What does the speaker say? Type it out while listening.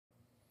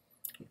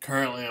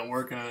Currently, I'm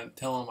working on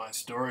telling my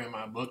story in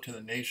my book to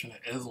the Nation of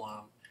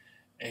Islam.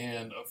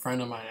 And a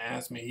friend of mine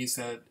asked me, he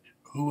said,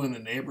 who in the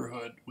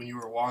neighborhood, when you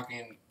were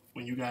walking,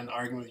 when you got in an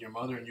argument with your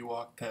mother and you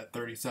walked that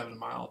 37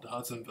 mile to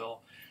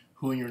Hudsonville,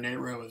 who in your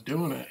neighborhood was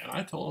doing it? And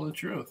I told him the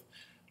truth.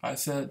 I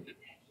said,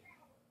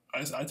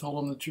 I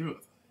told him the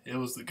truth. It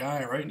was the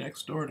guy right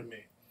next door to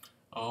me,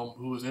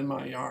 who was in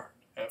my yard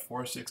at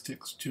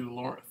 4662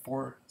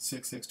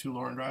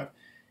 Lauren Drive.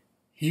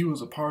 He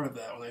was a part of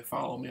that when they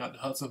followed me out to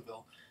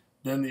Hudsonville.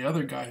 Then the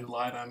other guy who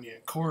lied on me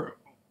in court,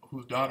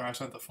 whose daughter I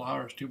sent the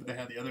flowers to, but they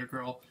had the other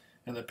girl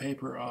in the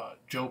paper,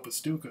 Joe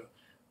Pastuca.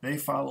 They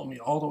followed me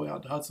all the way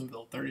out to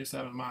Hudsonville,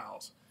 37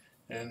 miles.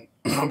 And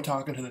I'm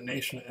talking to the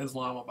Nation of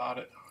Islam about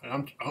it. And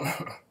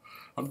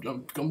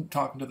I'm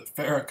talking to the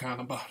Farrakhan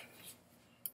about it.